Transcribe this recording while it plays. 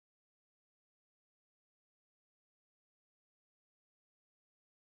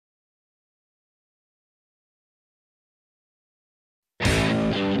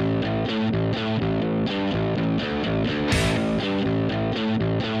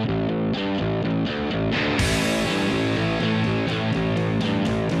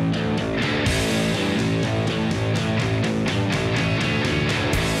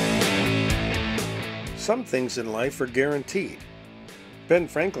Some things in life are guaranteed. Ben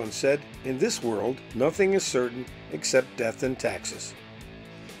Franklin said, "In this world, nothing is certain except death and taxes."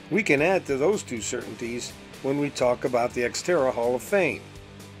 We can add to those two certainties when we talk about the XTERRA Hall of Fame.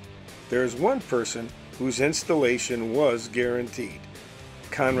 There is one person whose installation was guaranteed: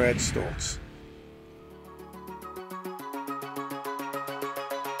 Conrad Stoltz.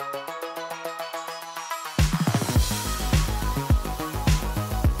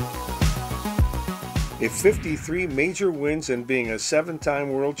 If 53 major wins and being a 7-time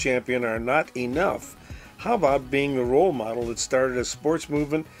world champion are not enough, how about being the role model that started a sports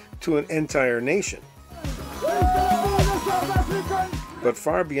movement to an entire nation? But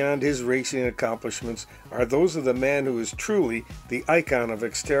far beyond his racing accomplishments are those of the man who is truly the icon of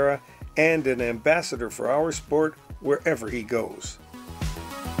XTERRA and an ambassador for our sport wherever he goes.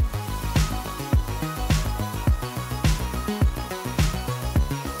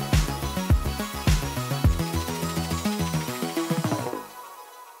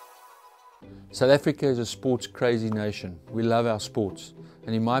 South Africa is a sports crazy nation. We love our sports,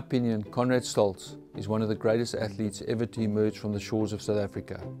 and in my opinion, Conrad Stoltz is one of the greatest athletes ever to emerge from the shores of South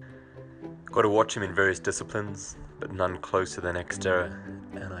Africa. Got to watch him in various disciplines, but none closer than XTERRA,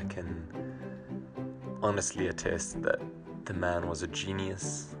 and I can honestly attest that the man was a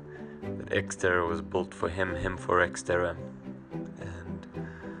genius, that XTERRA was built for him, him for XTERRA, and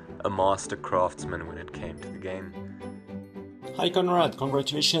a master craftsman when it came to the game. Hi Conrad,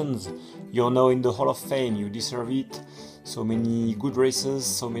 congratulations! You're now in the Hall of Fame, you deserve it. So many good races,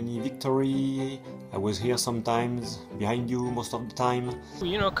 so many victories. I was here sometimes, behind you most of the time.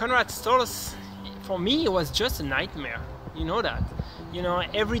 You know, Conrad Stoltz, for me, it was just a nightmare. You know that. You know,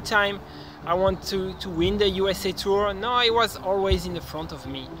 every time I want to win the USA Tour, no, it was always in the front of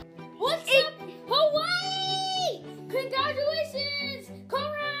me. What's up, Hawaii? Congratulations,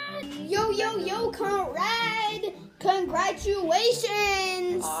 Conrad! Yo, yo, yo, Conrad!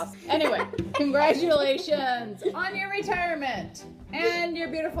 Congratulations! Awesome. Anyway, congratulations on your retirement and your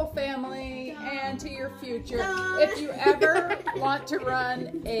beautiful family and to your future. If you ever want to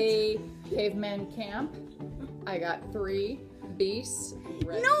run a caveman camp, I got 3 beasts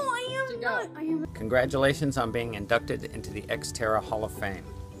ready to go. Congratulations on being inducted into the XTERRA Hall of Fame.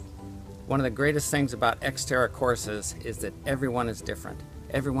 One of the greatest things about XTERRA courses is that everyone is different.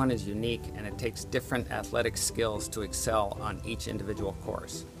 Everyone is unique, and it takes different athletic skills to excel on each individual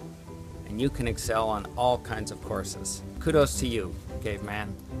course. And you can excel on all kinds of courses. Kudos to you,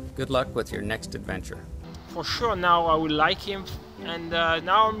 caveman. Good luck with your next adventure. For sure, now I will like him, and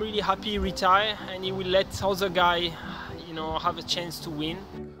now I'm really happy he retired, and he will let other guy, you know, have a chance to win.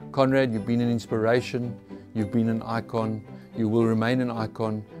 Conrad, you've been an inspiration, you've been an icon, you will remain an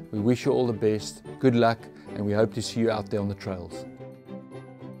icon. We wish you all the best, good luck, and we hope to see you out there on the trails.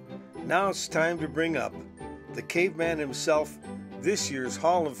 Now it's time to bring up the caveman himself, this year's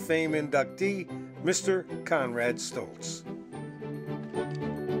Hall of Fame inductee, Mr. Conrad Stoltz.